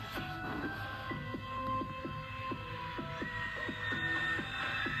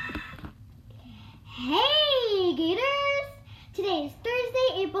Hey, Gators! Today is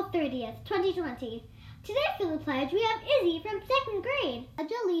Thursday, April 30th, 2020. Today for the pledge, we have Izzy from 2nd grade.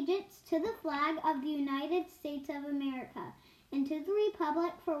 Pledge allegiance to the flag of the United States of America and to the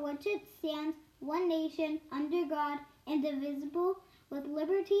republic for which it stands, one nation, under God, indivisible, with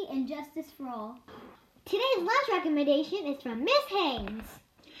liberty and justice for all. Today's lunch recommendation is from Miss Haynes.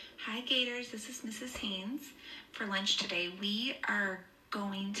 Hi Gators, this is Mrs. Haynes. For lunch today, we are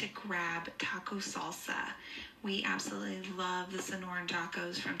going to grab taco salsa. We absolutely love the Sonoran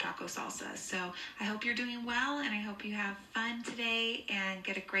tacos from Taco Salsa. So I hope you're doing well and I hope you have fun today and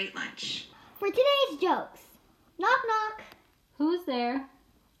get a great lunch. For today's jokes, knock knock. Who's there?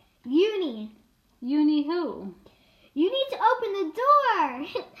 Uni. Uni who? You need to open the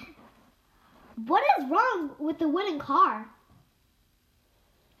door. What is wrong with the wooden car?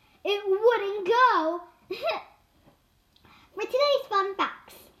 It wouldn't go. For today's fun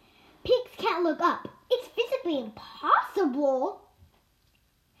facts, pigs can't look up. It's physically impossible.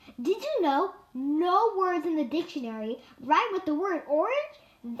 Did you know no words in the dictionary rhyme with the word orange?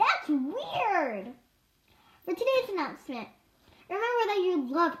 That's weird. For today's announcement, remember that you're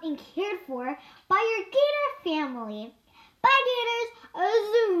loved and cared for by your Gator family. Bye, Gators.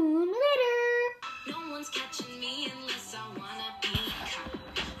 Zoom.